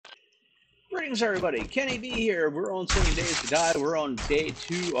Greetings, everybody. Kenny B here. We're on 7 Days to Die. We're on day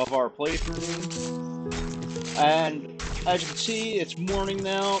 2 of our playthrough. And as you can see, it's morning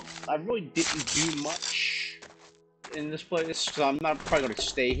now. I really didn't do much in this place, so I'm not probably going to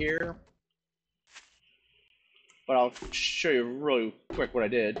stay here. But I'll show you really quick what I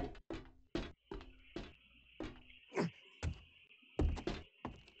did.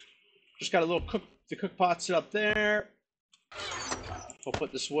 Just got a little the cook pot set up there. We'll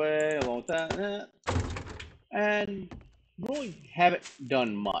put this away along with that and that. And really haven't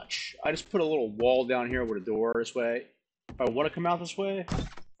done much. I just put a little wall down here with a door this way. If I want to come out this way,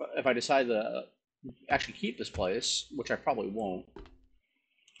 if I decide to actually keep this place, which I probably won't,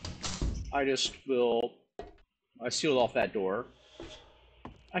 I sealed off that door.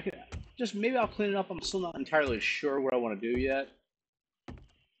 I could just, maybe I'll clean it up. I'm still not entirely sure what I want to do yet.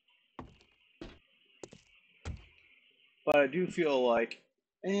 But I do feel like,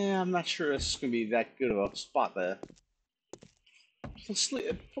 I'm not sure this is going to be that good of a spot to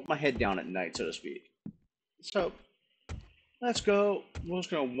put my head down at night, so to speak. So, let's go. We're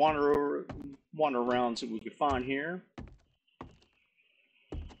just going to wander around, see what we can find here.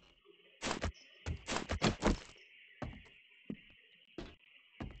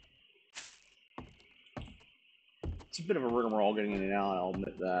 It's a bit of a rigmarole getting in and out, I'll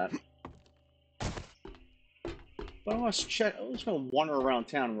admit that. But I'm just going to wander around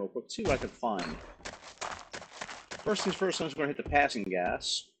town real quick, see what I can find. First things first, I'm just going to hit the passing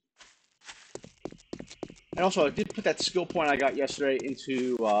gas. And also, I did put that skill point I got yesterday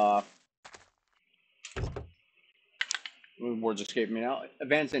into, words escaping me now,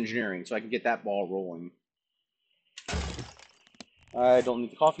 advanced engineering, so I can get that ball rolling. I don't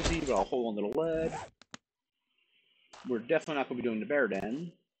need the coffee seed, but I'll hold on to the lead. We're definitely not going to be doing the bear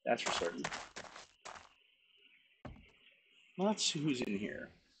den, that's for certain. Let's see who's in here.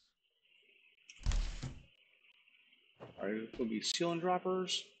 Are there going to be ceiling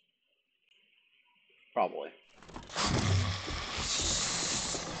droppers? Probably.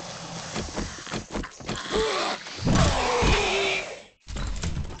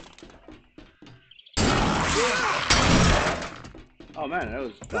 Oh man, that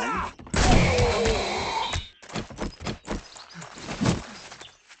was dumb.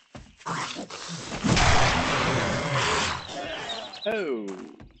 Oh,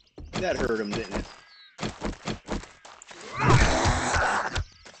 that hurt him, didn't it?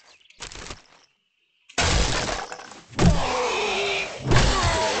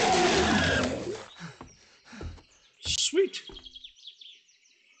 Sweet.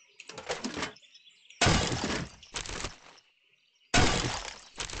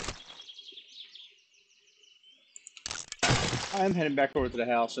 I'm heading back over to the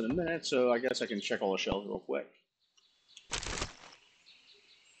house in a minute, so I guess I can check all the shelves real quick.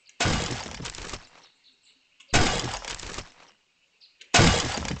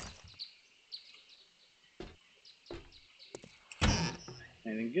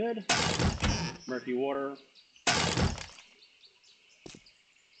 Anything good? Murky water.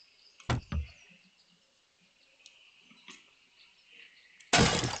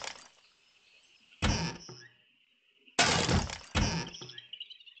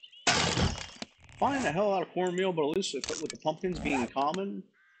 Find a hell lot of cornmeal, but at least with the pumpkins being common,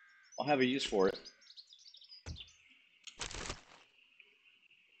 I'll have a use for it.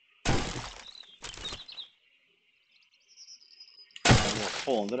 And we'll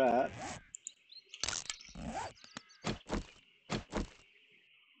pull into that.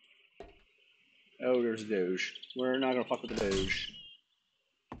 Oh, there's a Doge. We're not gonna fuck with the Doge.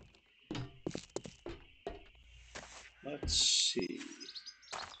 Let's see.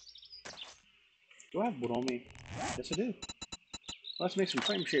 Do I have wood on me? Yes, I do. Let's make some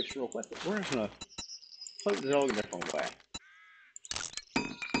frame shapes real quick. We're just gonna play with the dog in a different way.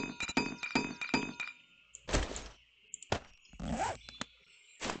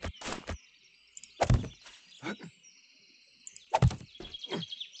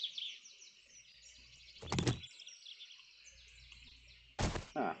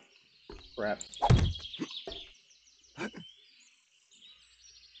 Ah, crap.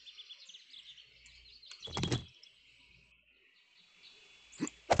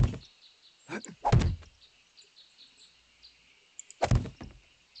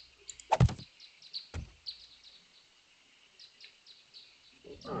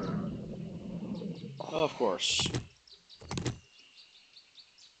 Of course.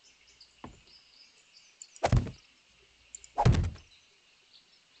 I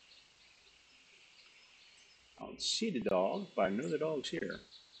don't see the dog, but I know the dog's here.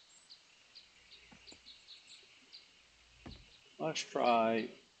 Let's try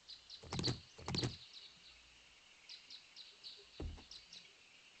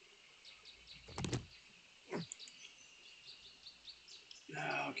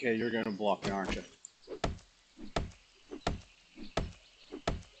Okay, you're gonna block me, aren't you?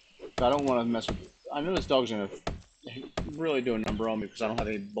 I don't want to mess with. I know this dog's gonna really do a number on me because I don't have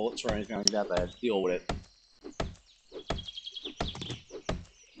any bullets or anything like that. But I have to deal with it.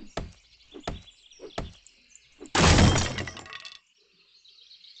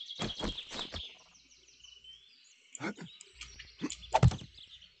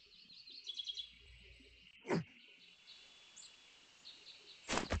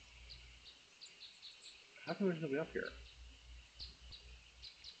 How come there's nobody up here?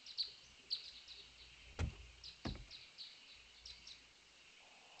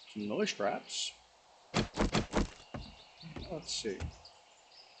 Some noise traps. Let's see.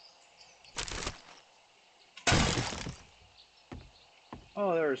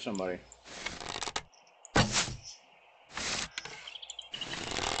 Oh, there is somebody.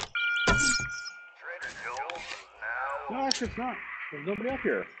 No, actually, it's not. There's nobody up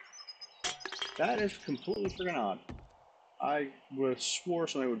here. That is completely freaking odd. I would have swore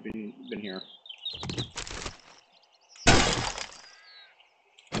somebody would have been here.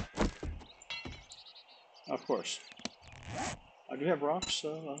 Of course. I do have rocks,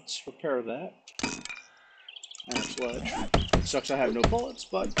 so let's repair that. And a sledge. It sucks I have no bullets,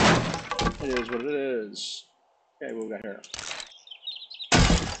 but it is what it is. Okay, what we got here?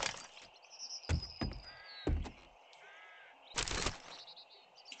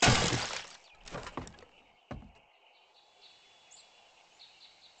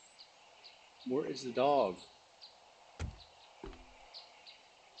 Where is the dog?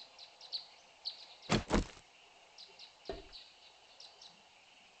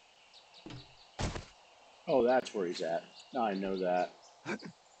 Oh, that's where he's at. Now I know that.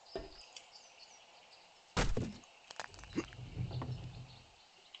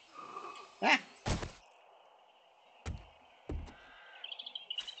 Ah!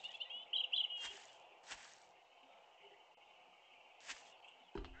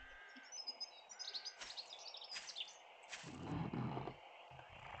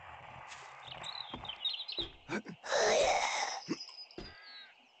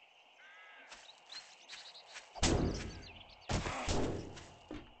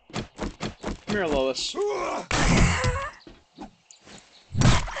 Come here, Lois.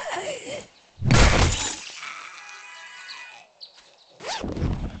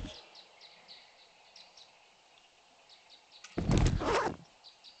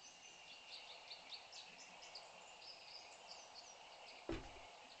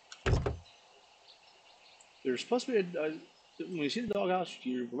 There's supposed to be when you see the doghouse,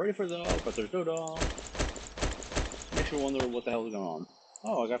 you're ready for the dog, but there's no dog. Makes you wonder what the hell is going on.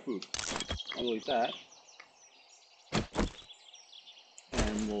 Oh, I got food. I'll eat that.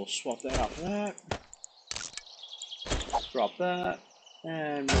 And we'll swap that out for that. Drop that.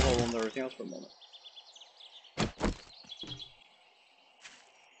 And we'll hold on to everything else for a moment.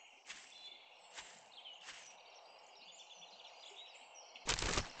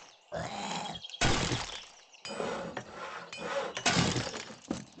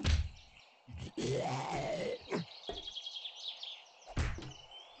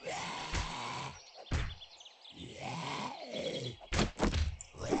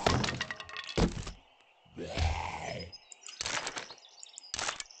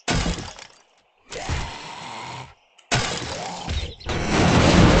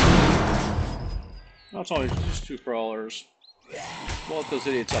 No, it's only just 2 crawlers. We'll let those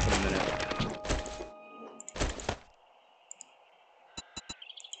idiots up in a minute.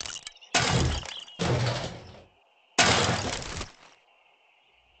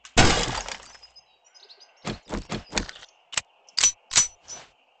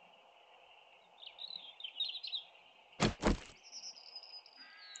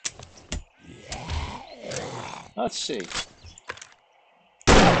 Let's see.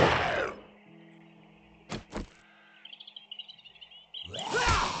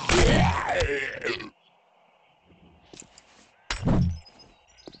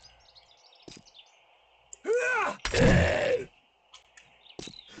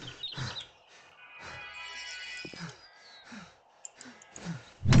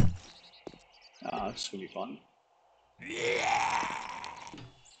 Ah, this is gonna be fun.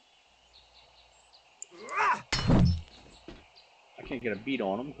 I can't get a beat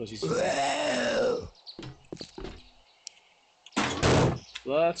on him because he's.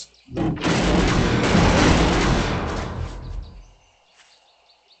 Let's.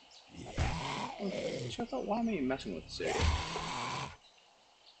 I thought, why am I even messing with this area?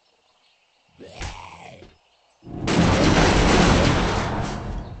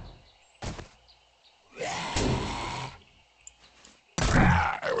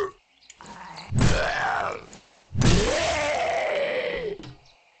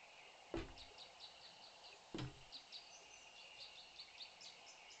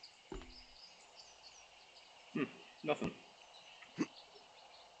 Nothing.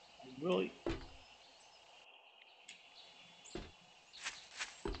 Really?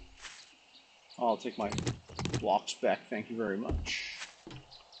 I'll take my blocks back, thank you very much.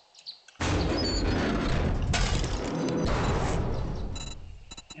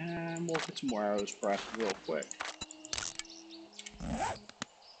 And we'll get some more arrows crafted real quick.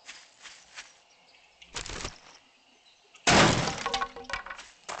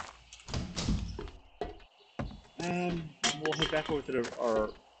 And we'll head back over to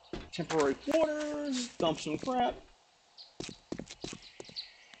our temporary quarters, dump some crap.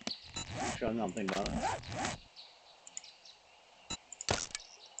 Actually, nothing about it.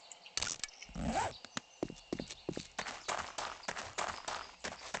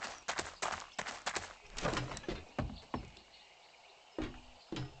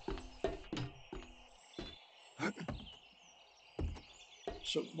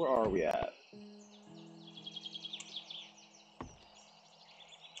 So where are we at?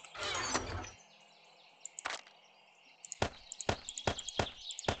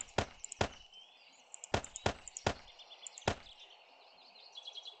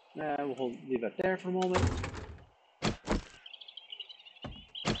 We'll leave it there for a moment.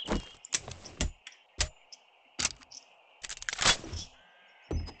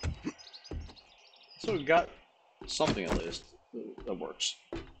 So we've got something at least that works.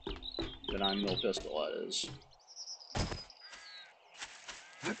 The 9mm pistol, that is.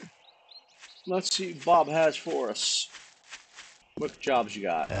 Let's see what Bob has for us. What jobs you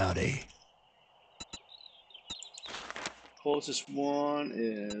got? Howdy. Closest one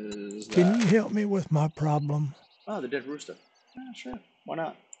is that. Can you help me with my problem? Oh, the dead rooster. Yeah, sure. Why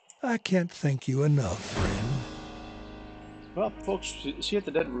not? I can't thank you enough, friend. Well, folks, see at the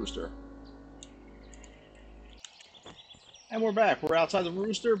dead rooster. And we're back. We're outside the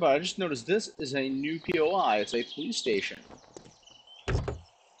rooster, but I just noticed this is a new POI. It's a police station.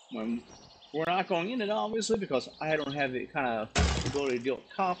 We're not going in it, obviously, because I don't have the kind of ability to deal with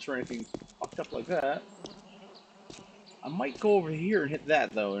cops or anything fucked up like that. I might go over here and hit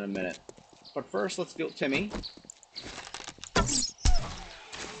that, though, in a minute. But first, let's deal with Timmy.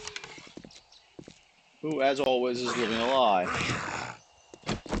 Who, as always, is living a lie.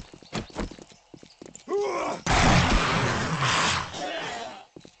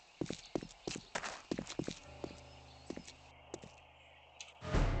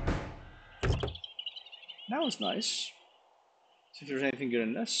 That was nice. See if there's anything good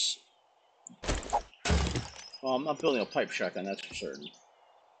in this. Well, I'm not building a pipe shotgun, that's for certain.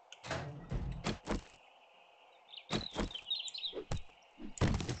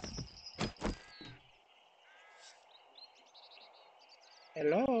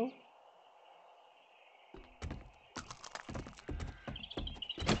 Hello?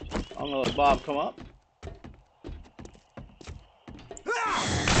 I'm gonna let Bob come up.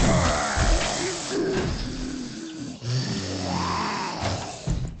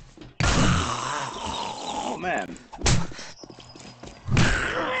 Oh man.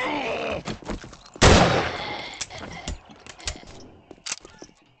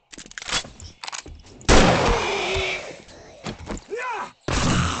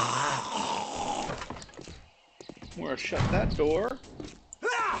 We're gonna shut that door.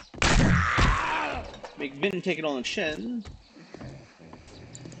 Make Vin take it on the chin.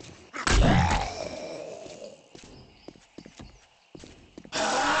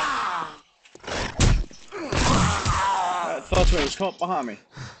 I thought somebody was coming up behind me.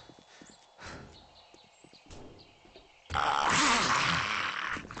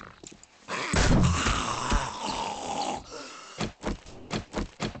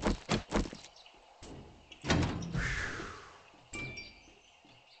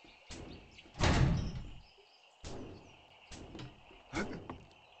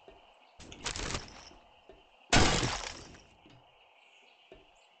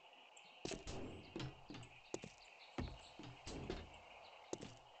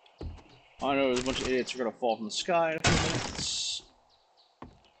 I know there's a bunch of idiots who are gonna fall from the sky in a few minutes.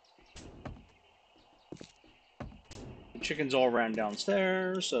 The chickens all ran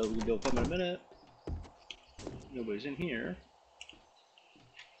downstairs, so we can deal with them in a minute. Nobody's in here.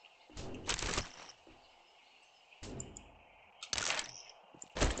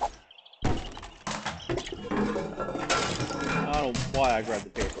 I don't know why I grabbed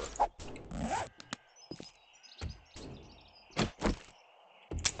the paper.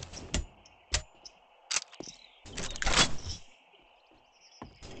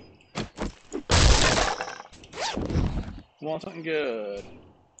 Want something good.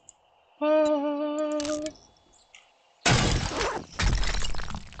 Ah.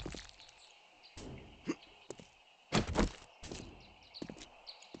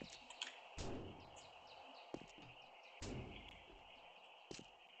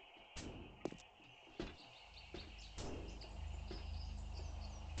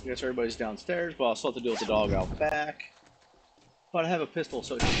 I guess everybody's downstairs, but I'll still have to deal with the dog out back. But I have a pistol,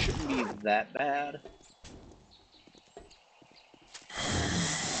 so it shouldn't be that bad.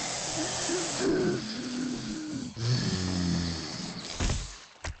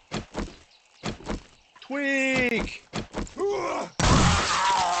 Tweak!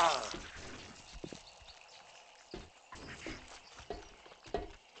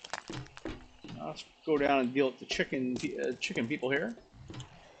 Let's go down and deal with the chicken people here.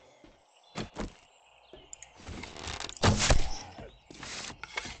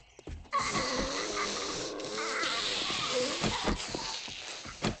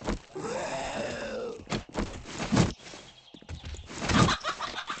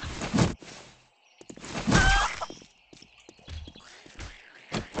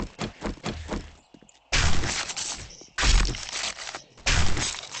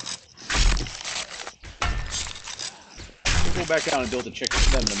 We'll go back down and deal with the chicken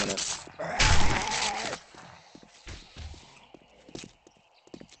them in a minute.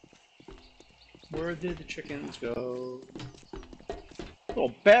 Where did the chickens go?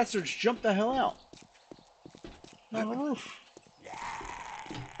 Little bastards jumped the hell out. On the roof.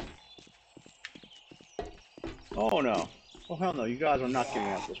 Oh no. Oh hell no, you guys are not getting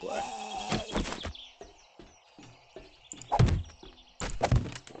out this way.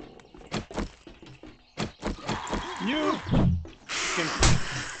 You can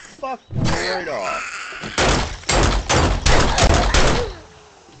fuck right off.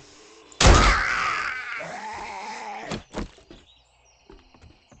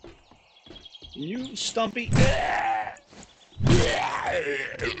 You stumpy.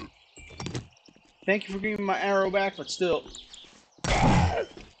 Thank you for giving me my arrow back, but still.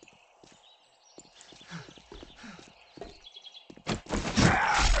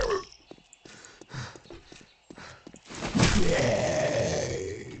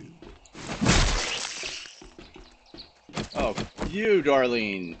 Oh, you,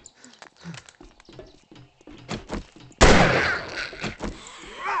 Darlene.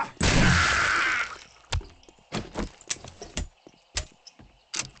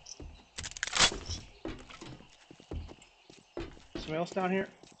 Somebody else down here?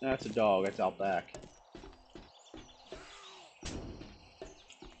 No, that's a dog. That's out back.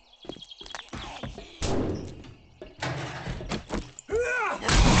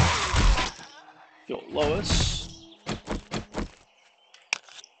 Kill Lois.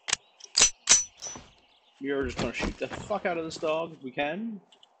 We are just gonna shoot the fuck out of this dog if we can.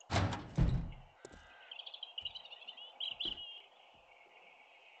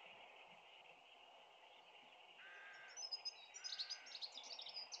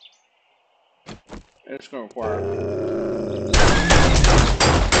 It's gonna require.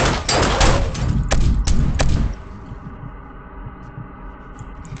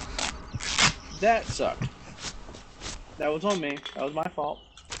 That sucked. That was on me. That was my fault.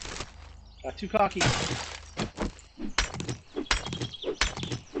 Got too cocky.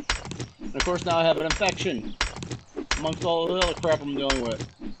 And of course now I have an infection. Amongst all the other crap I'm dealing with.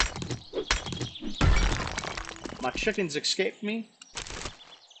 My chickens escaped me.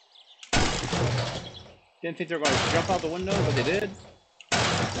 Didn't think they were going to jump out the window, but they did.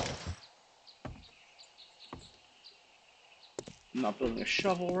 I'm not building a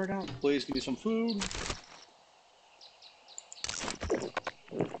shovel right now. Please give me some food.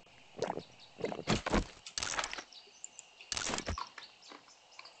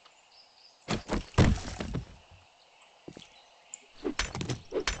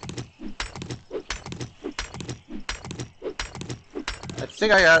 I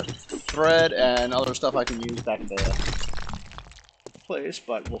think I got thread and other stuff I can use back at the place,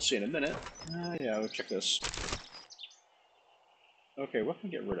 but we'll see in a minute. Yeah, we'll check this. Okay, what can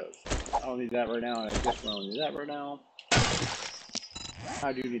I get rid of? I don't need that right now, and I guess I don't need that right now.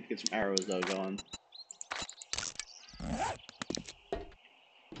 I do need to get some arrows though going.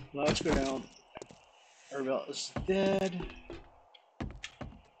 Let's go down. Herbal is dead.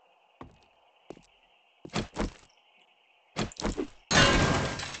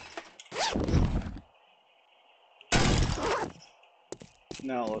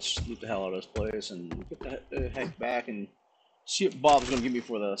 Now let's loot the hell out of this place and get the heck back and see what Bob's gonna give me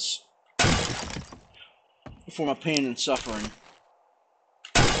for this. For my pain and suffering.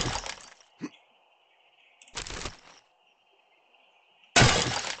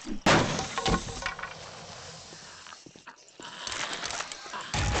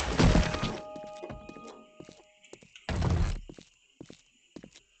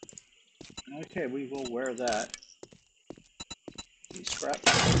 Okay, we will wear that. Scrap.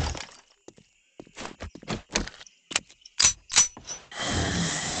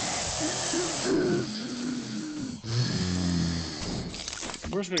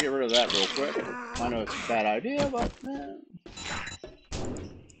 we're just gonna get rid of that real quick. I know it's a bad idea, but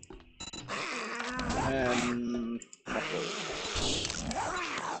and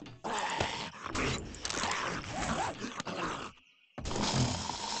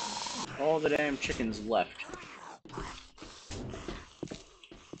all the damn chickens left.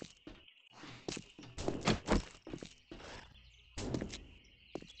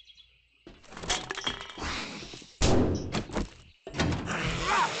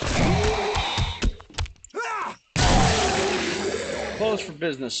 Closed for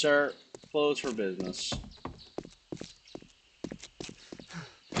business, sir. Closed for business.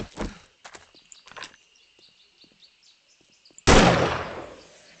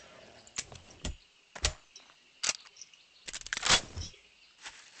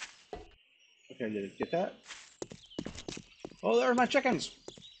 Okay, did it get that? Oh, there's my chickens.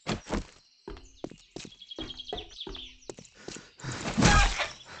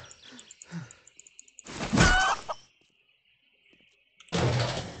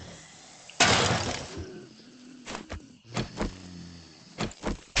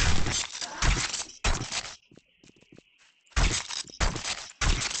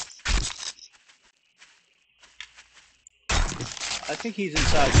 I think he's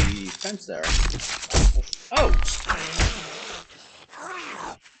inside the fence there. Oh!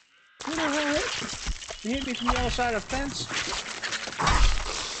 Who the hell hit me? He hit me from the other side of the fence?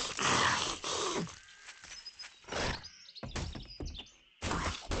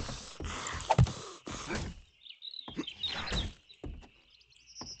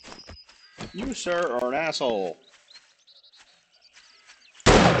 You, sir, are an asshole.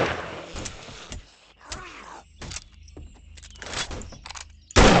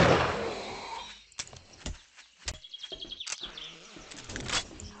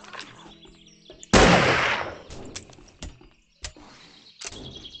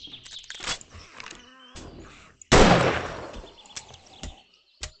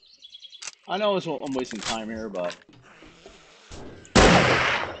 I know I'm wasting time here, but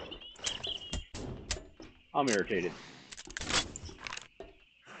I'm irritated.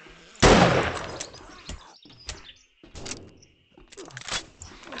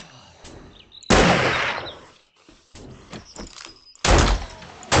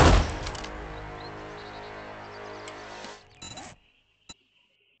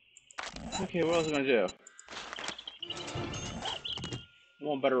 Okay, what else am I gonna do? I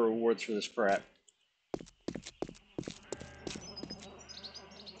want better rewards for this crap.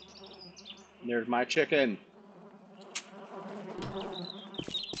 There's my chicken.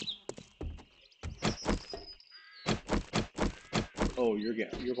 Oh, you're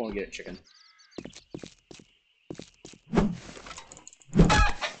going to get it, chicken.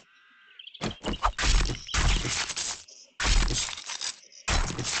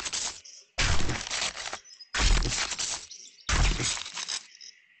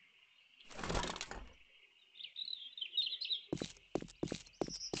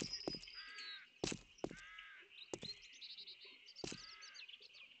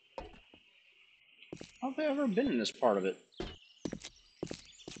 How have I ever been in this part of it?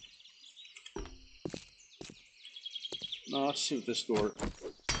 No, let's see what this door.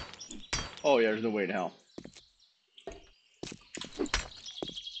 Oh yeah, there's no way in hell.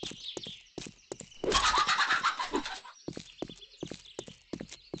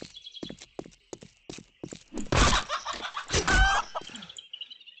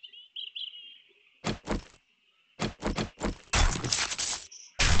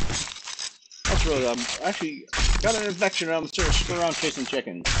 That's really actually got an infection and I'm sort of screwing around chasing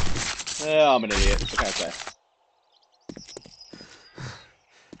chickens. Yeah, I'm an idiot. What can I say?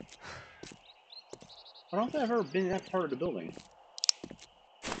 I don't think I've ever been in that part of the building.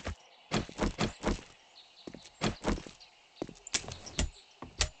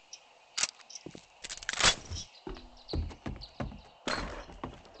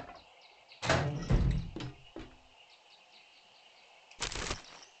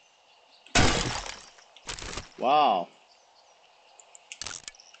 Wow.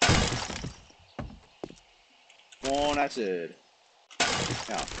 On acid.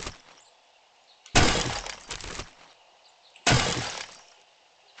 Yeah.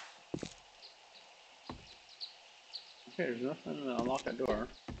 Okay, there's nothing to unlock that door.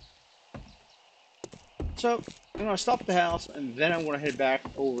 So, I'm going to stop at the house, and then I'm going to head back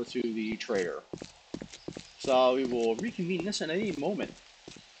over to the trader. So, we will reconvene this at any moment.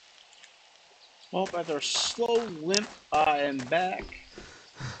 Well, after a slow limp, I am back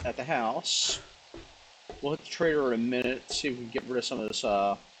at the house. We'll hit the trader in a minute, see if we can get rid of some of this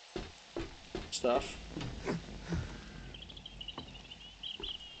stuff.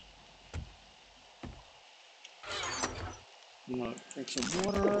 I'm gonna drink some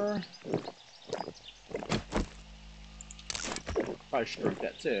water. Probably should drink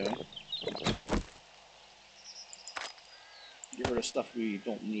that too. Get rid of stuff we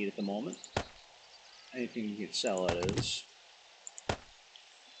don't need at the moment. Anything you can sell, that is.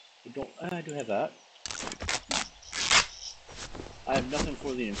 I do have that. I have nothing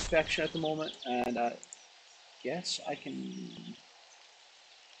for the infection at the moment, and I guess I can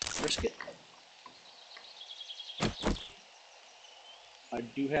risk it. I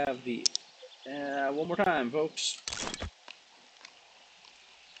do have the... one more time, folks.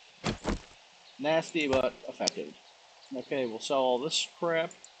 Nasty, but effective. Okay, we'll sell all this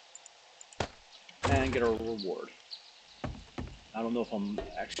crap and get a reward. I don't know if I'm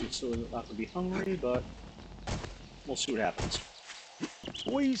actually still not going to be hungry, but we'll see what happens.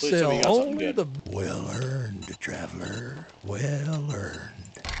 We Please tell me you sell got something only good. the well-earned, traveler. Well-earned.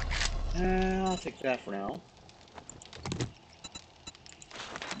 I'll take that for now.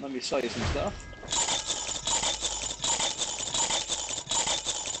 Let me sell you some stuff.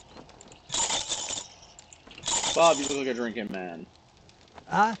 Bob, you look like a drinking man.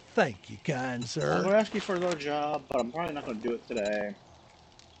 I thank you, kind I'm sir. going to ask you for another job, but I'm probably not going to do it today.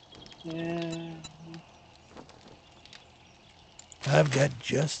 Yeah. I've got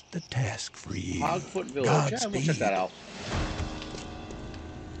just the task for you. Hogfoot Village. Yeah, we'll check that out.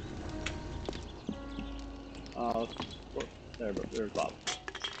 There's Bob.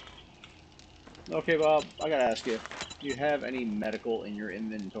 Okay, Bob, I gotta ask you, do you have any medical in your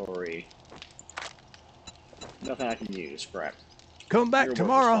inventory? Nothing I can use, correct? Come back You're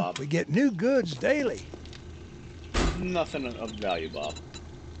tomorrow. worthless, Bob. We get new goods daily. Nothing of value, Bob.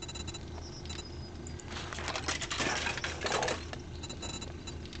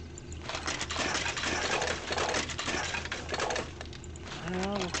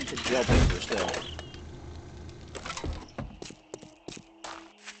 I'll take the gel paper still.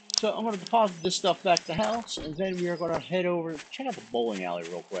 So I'm going to deposit this stuff back to the house, and then we are going to head over, check out the bowling alley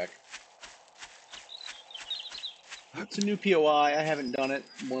real quick. It's a new POI. I haven't done it.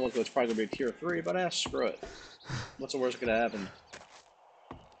 More likely it's probably going to be a tier 3, but screw it. What's the worst that could happen?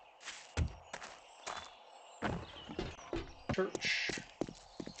 Church.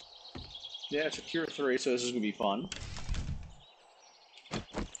 Yeah, it's a tier 3, so this is going to be fun.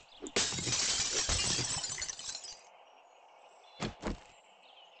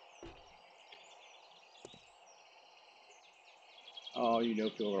 Oh, you know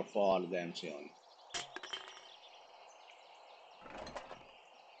people are going to fall out of the damn ceiling.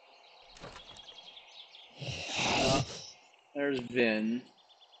 There's Vin.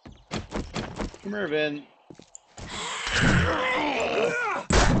 Come here, Vin.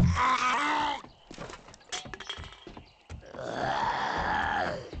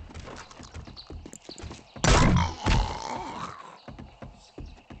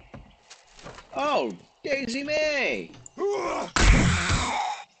 Oh, Daisy May!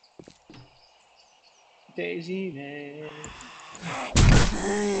 Daisy May.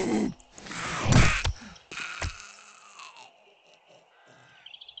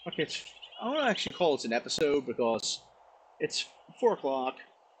 Okay, I'm gonna actually call this an episode because it's 4 o'clock.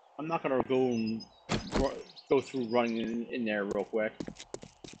 I'm not gonna go through running in there real quick.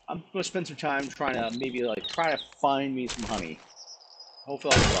 I'm gonna spend some time trying to maybe try to find me some honey.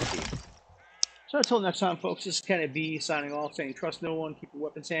 Hopefully I'll get lucky. So until next time, folks, this is Kenny B signing off, saying trust no one, keep your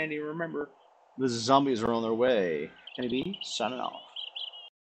weapons handy, and remember, the zombies are on their way. Kenny B signing off.